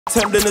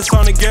Tempting this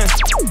on again.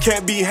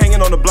 Can't be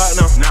hanging on the block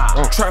now.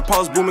 Trap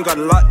house booming, got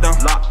a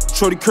lockdown.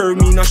 Shorty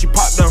curved me, now she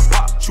popped down.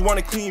 She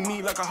wanna clean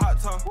me like a hot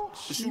tub.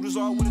 The shooters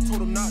all would've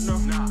told him not now.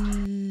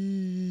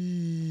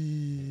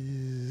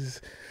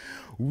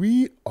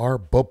 We are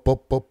back.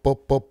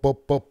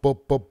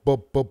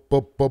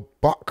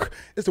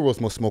 It's the world's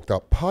most smoked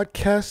out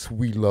podcast.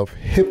 We love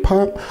hip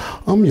hop.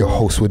 I'm your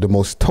host with the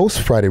most toast,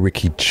 Friday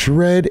Ricky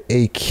Dred,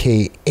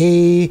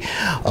 aka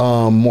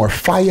More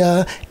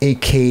Fire,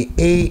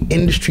 aka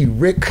Industry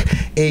Rick,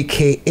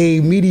 aka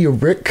Media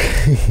Rick.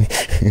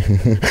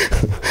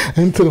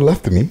 And to the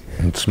left of me,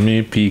 it's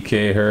me,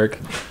 PK Herc,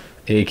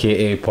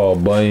 aka Paul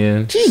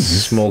Bunyan,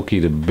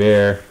 Smokey the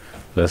Bear.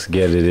 Let's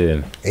get it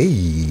in. Hey,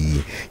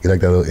 you like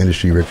that little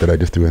Industry Rick that I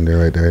just threw in there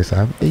right there,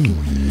 Sam? Hey.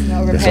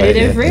 No,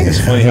 repetitive Rick. It's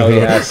funny how he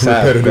has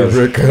Sam. Repetitive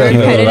Rick.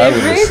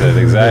 Repetitive Rick. Said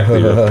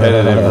exactly.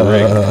 Repetitive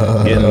Rick.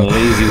 Getting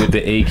lazy with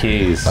the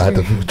AKs. I had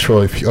to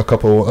throw a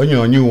couple, a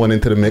new one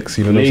into the mix.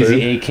 You know what I'm saying?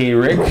 Lazy AK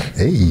Rick.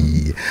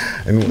 Hey,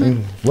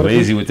 and what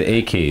lazy with the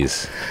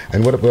AKs.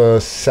 And what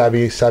about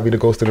Savy the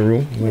ghost in the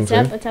room? You know What's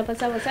up? You know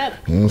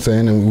what I'm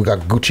saying? And we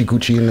got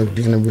Gucci in the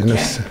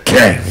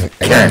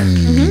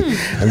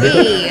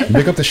And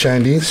big up to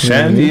Shandy.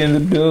 Shandy in the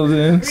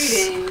building.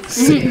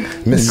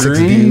 Miss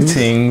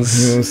Greetings.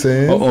 You know what I'm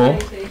saying?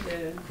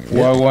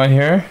 What one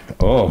here?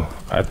 Oh,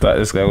 I thought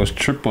this guy was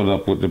tripled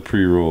up with the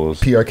pre-rolls.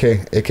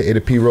 PRK, aka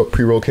the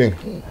pre-roll king.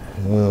 You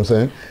know what I'm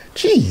saying?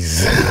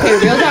 Jeez. Hey,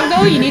 real talk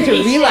though, you need to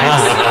relax.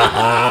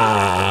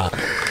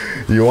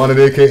 You wanted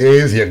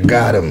AKAs? You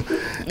got them.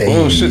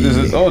 Oh shit!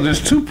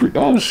 There's two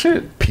oh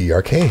shit.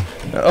 PRK.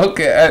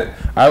 Okay,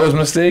 I was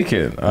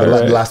mistaken.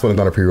 The last one is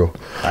not a pre-roll.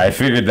 I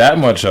figured that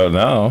much out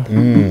now.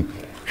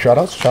 Shout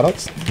outs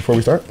before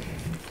we start.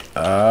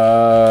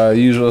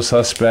 Usual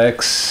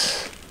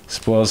suspects,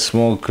 Spoiled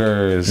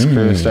Smokers,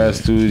 Curve Star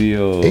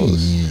Studios.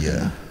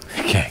 Hey.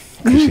 Okay,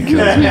 she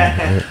kills me.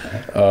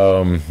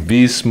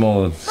 Beast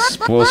Mode,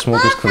 Spoiled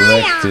Smokers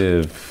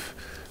Collective.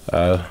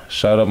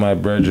 Shout out my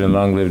brethren,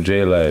 Long Live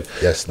J-Life.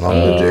 Yes, Long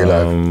Live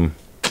J-Life.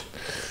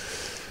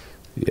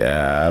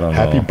 Yeah, I don't know.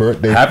 Happy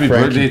birthday to happy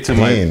birthday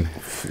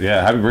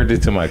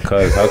to my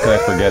cuz. How could I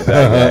forget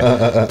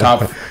that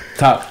guy?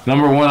 Top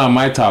number one on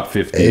my top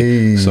 50.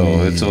 Hey.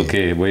 So it's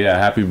okay. But yeah,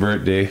 happy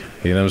birthday.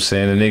 You know what I'm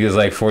saying? The nigga's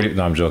like 40.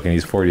 No, I'm joking.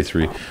 He's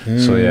 43.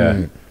 So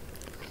yeah.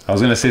 I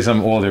was gonna say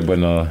something older, but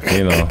no,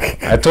 you know.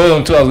 I told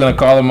him too I was gonna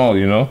call him out,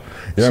 you know?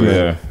 Yeah, so,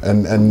 man.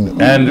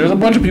 Yeah. And there's a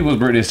bunch of people's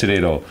birthdays today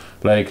though.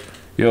 Like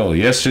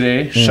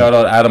yesterday, shout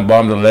out Adam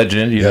Bomb the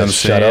Legend, you know what I'm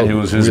saying? It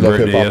was his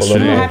birthday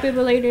yesterday. Happy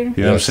belated.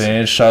 You know what I'm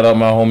saying? Shout out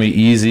my homie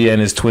Easy and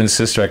his twin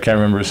sister. I can't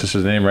remember his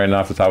sister's name right now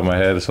off the top of my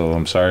head, so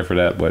I'm sorry for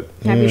that, but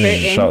happy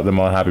birthday. Shout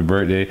them on happy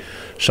birthday.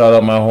 Shout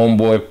out my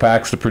homeboy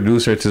Pax, the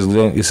producer. It's his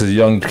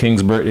young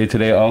king's birthday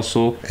today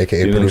also. AKA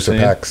you know producer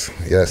Pax.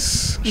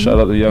 Yes. Shout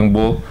out the young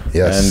bull.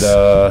 Yes.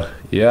 And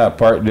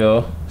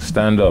Parkdale,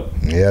 stand up.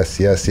 Yes.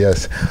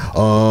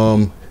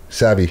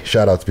 Savy,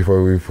 shout outs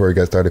before we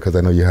get started because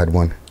I know you had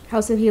one.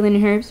 House of Healing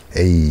and Herbs.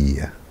 Hey.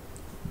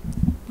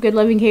 Good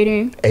Loving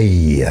Catering. Hey.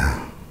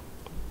 Yeah,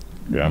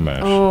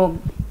 man. Oh,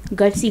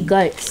 Gutsy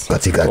Guts.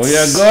 Gutsy Guts. Oh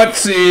yeah,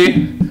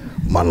 Gutsy.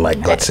 Man like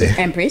Gutsy.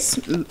 Empress.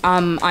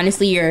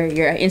 Honestly, your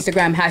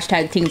Instagram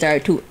hashtag things are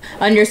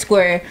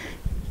underscore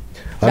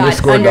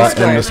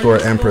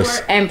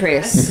Empress.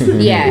 Empress.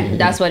 Yeah,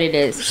 that's what it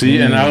is.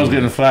 See, and I was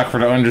getting flack for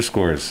the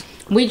underscores.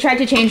 We tried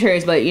to change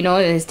hers, but you know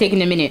it's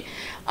taking a minute.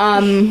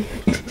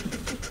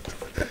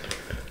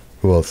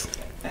 Who else?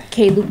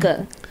 K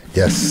Luca.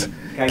 Yes.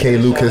 K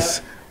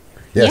Lucas.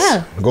 Yes.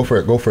 Yeah. Go for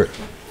it.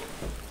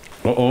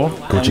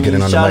 Gucci getting on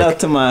the mic. Shout out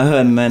to my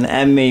hood, man.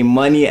 I made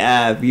money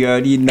app. You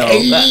already know.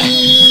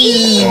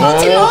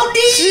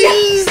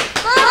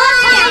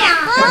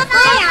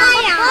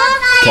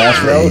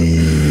 Cash Road?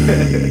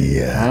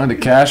 Yeah. The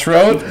Cash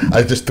Road?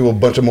 I just threw a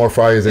bunch of more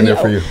fryers in there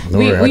for you.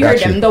 We heard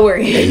them, don't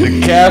worry.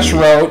 The Cash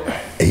Road.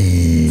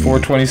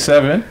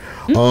 427.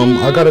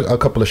 I got a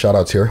couple of shout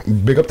outs here.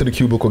 Big up to the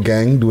Cubicle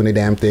Gang doing their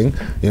damn thing. You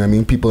know what I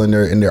mean? People in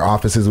their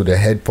offices with their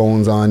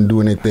headphones on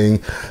doing their thing,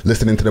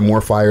 listening to the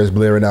More Fires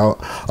blaring out.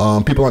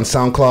 People on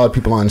SoundCloud,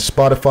 people on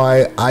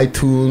Spotify,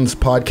 iTunes,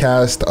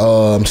 podcast,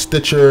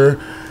 Stitcher,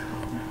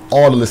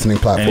 all the listening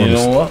platforms. And you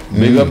know what?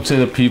 Big up to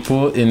the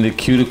people in the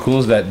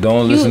cuticles that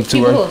don't listen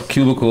to our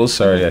cubicles.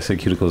 Sorry, I said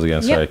cuticles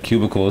again. Sorry,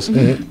 cubicles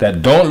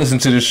that don't listen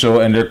to the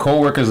show, and their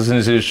co-workers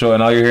listening to the show,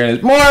 and all you're hearing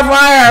is more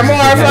fire,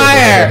 more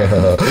fire. You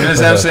know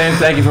what I'm saying?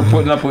 Thank you for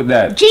putting up with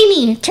that.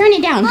 Jamie, turn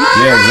it down.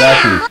 Yeah,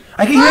 exactly.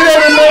 I can hear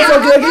that in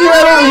motherfucker. I can hear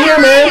that over here,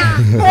 man.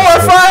 More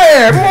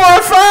fire,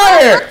 more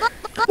fire.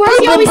 Why is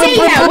he always saying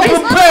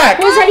that?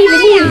 What does that even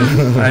mean?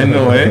 I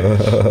know, eh?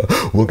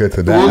 We'll get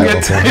to that.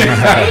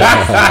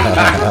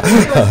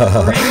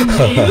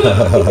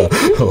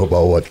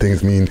 About what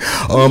things mean.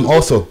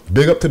 Also,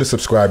 big up to the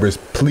subscribers.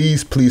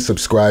 Please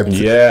subscribe.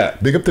 Yeah.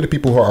 Big up to the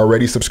people who are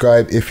already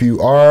subscribed. If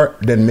you are,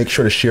 then make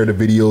sure to share the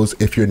videos.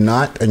 If you're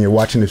not and you're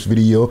watching this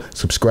video,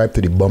 subscribe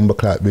to the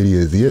Bumbleclap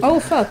videos. Yeah?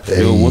 Oh, fuck.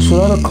 Yo, what's with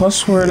all the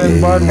cuss word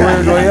and bad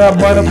word? Oh, yeah,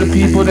 bad up the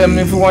people. Them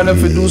if you want them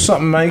to do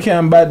something, man, you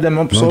can't bad them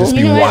up. Don't So just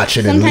be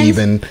watching and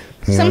leaving.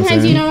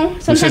 Sometimes you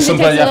sometimes you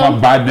have to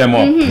bad them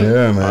up.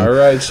 Yeah, man. All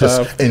right,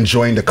 just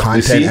enjoying the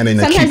content and then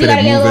sometimes keeping you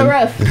gotta it get a little moving.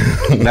 rough.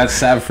 That's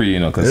sad for you,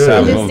 because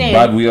Sav loves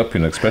bad we up,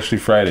 especially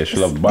Friday. She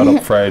loves bad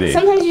up Friday.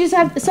 Sometimes you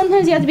have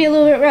to be a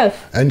little bit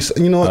rough. And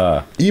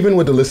even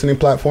with the listening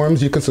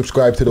platforms, you can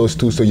subscribe to those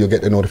too, so you'll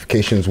get the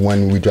notifications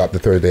when we drop the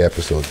Thursday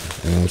episode.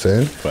 You know what I'm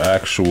saying? For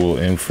actual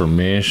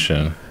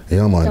information.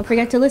 Yeah, man. Don't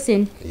forget to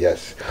listen.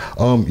 Yes.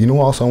 You know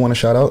what else I want to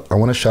shout out? I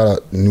want to shout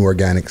out New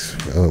Organics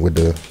with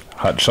the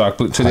hot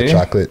chocolate today.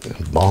 Hot chocolate,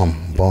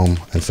 bomb,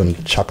 and some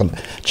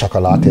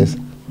chocolates.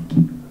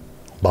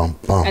 Bomb.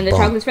 And the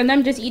chocolates from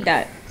them, just eat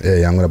that.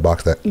 Yeah, I'm gonna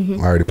box that.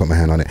 I already put my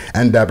hand on it.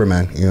 And Dabber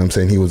Man, you know what I'm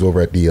saying? He was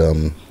over at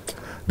the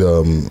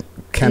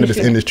cannabis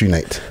industry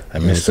night. I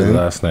missed it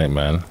last night,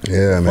 man.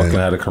 Yeah, man. Fucking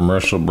had a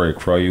commercial break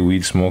for all you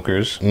weed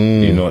smokers.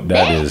 You know what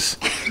that is.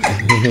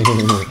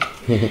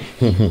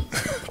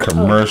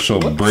 Commercial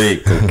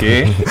break,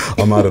 okay?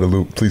 I'm out of the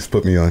loop. Please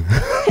put me on.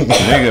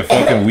 Nigga,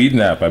 fucking weed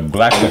nap. I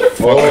blacked the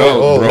fuck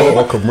out, bro.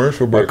 A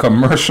commercial break. A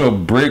commercial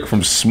break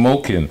from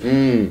smoking.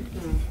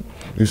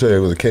 You said it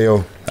was a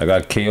KO. I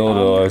got KO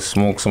though. I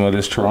smoked some of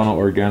this Toronto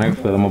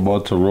organic that I'm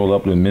about to roll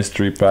up the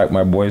mystery pack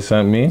my boy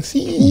sent me.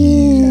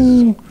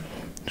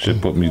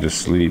 Should put me to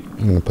sleep.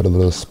 I'm gonna put a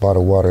little spot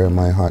of water in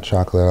my hot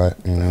chocolate.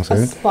 You know what I'm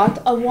saying? A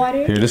spot of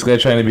water? Here, this guy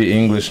trying to be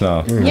English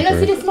now. You know,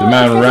 see this the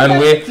man ran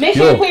away. Make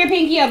sure you put your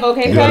pinky up,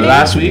 okay?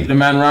 Last week, the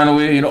man ran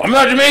away. I'm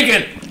not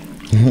Jamaican.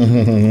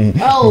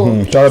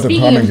 Oh, shout out to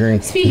Tom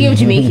Green. Speaking of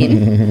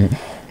Jamaican.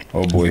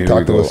 Oh boy, here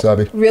Talk we to go. us,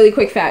 Savy. Really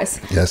quick, fast.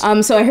 Yes.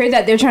 So I heard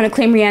that they're trying to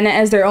claim Rihanna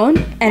as their own,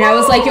 and I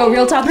was like, yo,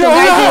 real talk,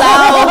 guys,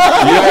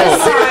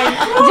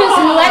 just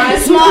let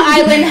the small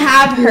island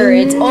have her.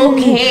 It's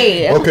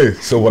okay. Okay,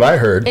 so what I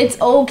heard. It's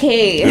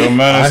okay. Yo,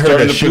 man, I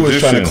heard that she was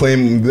trying to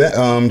claim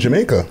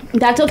Jamaica.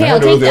 That's okay. I'll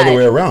take that. The other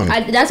way around.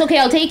 That's okay.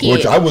 I'll take it.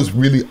 Which I was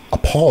really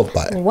appalled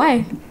by.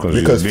 Why?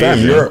 Because fam,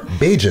 you're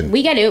Bajan.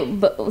 We get it,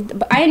 but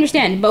I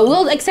understand. But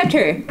we'll accept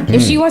her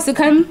if she wants to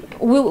come.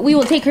 We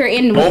will take her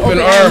in with open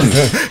arms.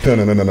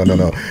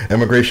 No.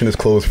 Immigration is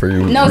closed for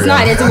you. No, it's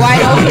not. It's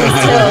wide open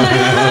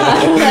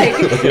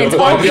still. It's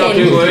open. Go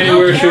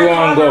anywhere she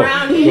want to go.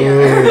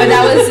 But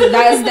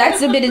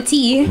that's a bit of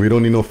tea. We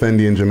don't need no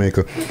Fendi in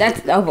Jamaica.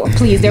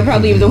 Please, they're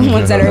probably the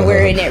ones that are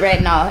wearing it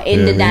right now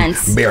in the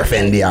dance. Bare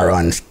Fendi are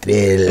on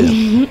still.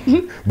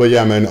 But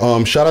yeah, man.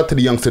 Shout out to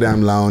the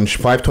Youngsterdam Lounge,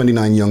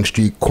 529 Young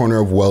Street, corner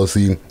of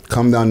Wellesley.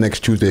 Come down next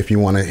Tuesday if you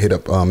want to hit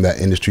up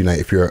that industry night.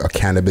 If you're a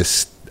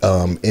cannabis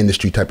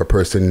industry type of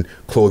person,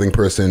 clothing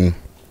person,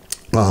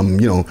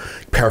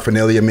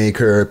 paraphernalia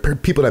maker,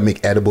 people that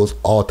make edibles,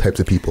 all types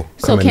of people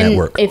come and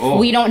network. If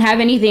we don't have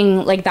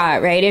anything like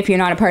that, right? If you're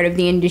not a part of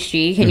the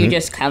industry, can you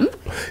just come?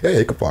 Yeah,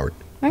 you come forward.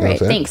 All right,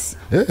 thanks.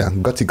 Yeah,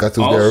 Gutsy Guts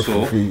was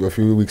there a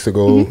few weeks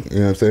ago. You know what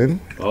I'm saying?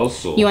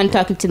 Also, you want to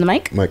talk to the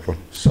mic? Microphone.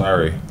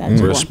 Sorry,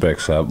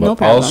 respect, Sab, but no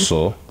problem.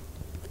 Also.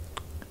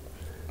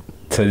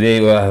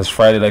 Today, as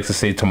Friday likes to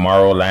say,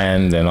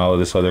 Tomorrowland and all of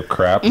this other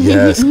crap.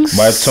 Yes.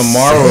 By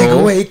tomorrow,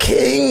 Segway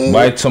King.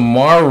 By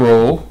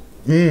tomorrow,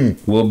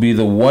 will be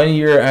the 1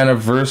 year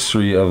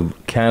anniversary of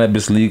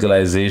cannabis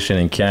legalization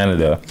in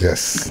Canada.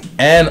 Yes.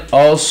 And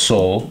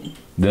also,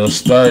 they'll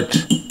start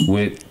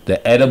with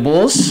the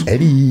edibles.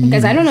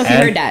 Because I don't know if you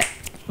heard that.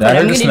 I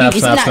heard the snap.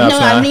 No,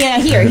 I'm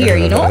here,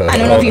 you know? I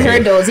don't know if you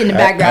heard those in the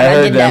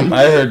background.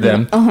 I heard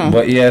them.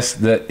 But yes,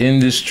 the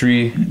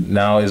industry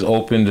now is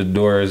open the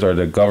doors, or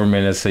the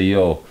government has say,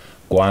 yo,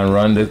 go and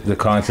run the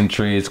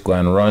concentrates, go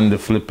and run the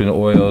flipping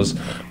oils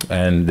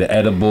and the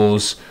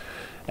edibles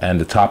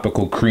and the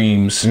topical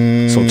creams.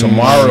 So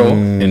tomorrow,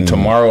 in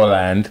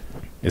Tomorrowland,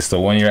 it's the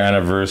 1 year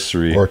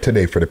anniversary. Or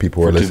today for the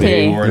people who are listening.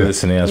 Today who are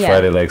listening, as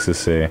Friday likes to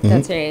say.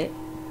 That's right.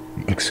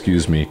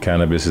 Excuse me,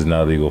 cannabis is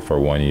now legal for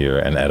 1 year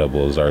and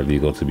edibles are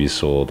legal to be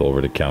sold over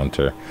the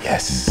counter.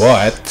 Yes.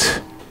 But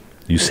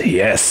you say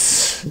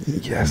yes.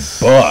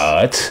 Yes.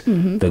 But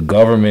the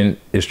government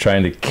is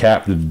trying to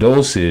cap the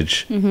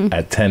dosage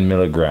at 10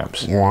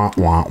 milligrams.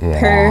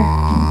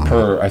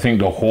 Per, I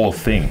think the whole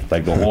thing,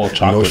 like the whole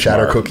chocolate. No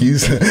shatter bar.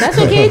 cookies. That's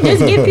okay.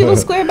 Just give people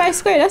square by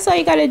square. That's all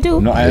you got to do.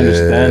 No, I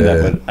understand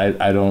that,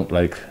 but I don't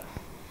like.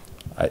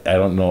 I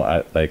don't know.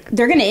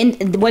 They're gonna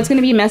what's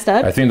gonna be messed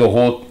up. I think the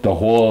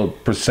whole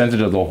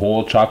percentage of the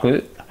whole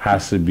chocolate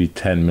has to be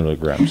 10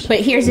 milligrams. But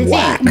here's the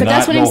thing. But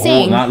that's what I'm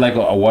saying. Not like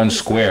a one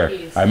square.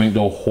 I mean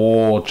the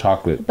whole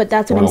chocolate. But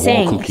that's what I'm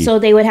saying. Cookie. So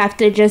they would have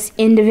to just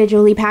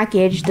individually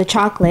package the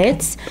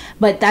chocolates,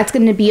 but that's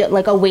going to be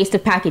like a waste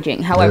of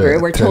packaging. However,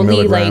 we're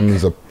totally like a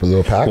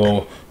little pack.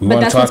 Well, we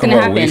want to talk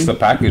about waste of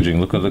packaging.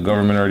 Look at the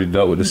government already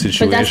dealt with the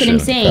situation. But that's what I'm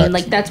saying.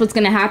 Like that's what's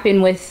going to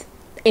happen with.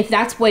 If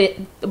that's what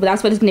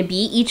it's going to be,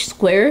 each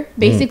square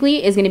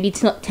basically is going to be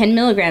 10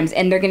 milligrams,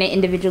 and they're going to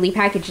individually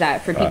package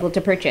that for people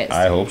to purchase.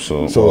 I hope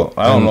so. So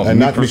I don't know. And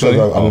not because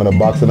I'm going to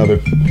box another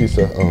piece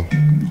of.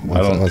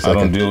 I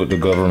don't deal with the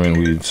government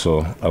weed,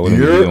 so I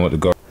wouldn't be dealing with the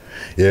government.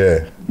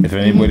 Yeah. If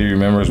anybody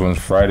remembers when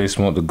Friday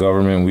smoked the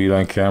government weed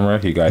on camera,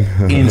 he got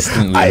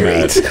instantly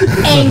mad.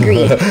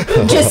 Angry.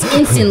 Just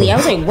instantly. I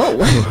was like, whoa.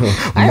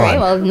 All right,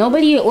 well,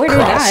 nobody ordered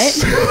that.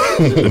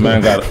 The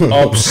man got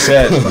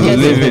upset,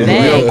 livid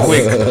real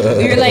quick.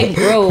 We were like,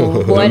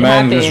 bro, what happened? The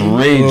man just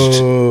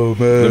raged. Oh,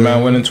 man. The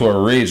man went into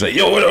a rage, like,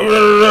 yo, what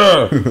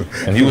up?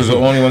 And he was the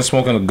only one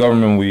smoking the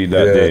government weed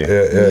that day.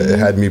 Yeah, it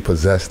had me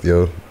possessed,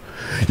 yo.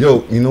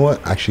 Yo, you know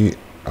what? Actually,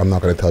 I'm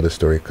not going to tell this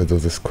story because there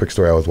was this quick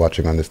story I was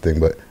watching on this thing,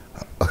 but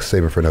I'll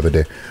save it for another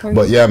day.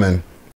 But yeah, man,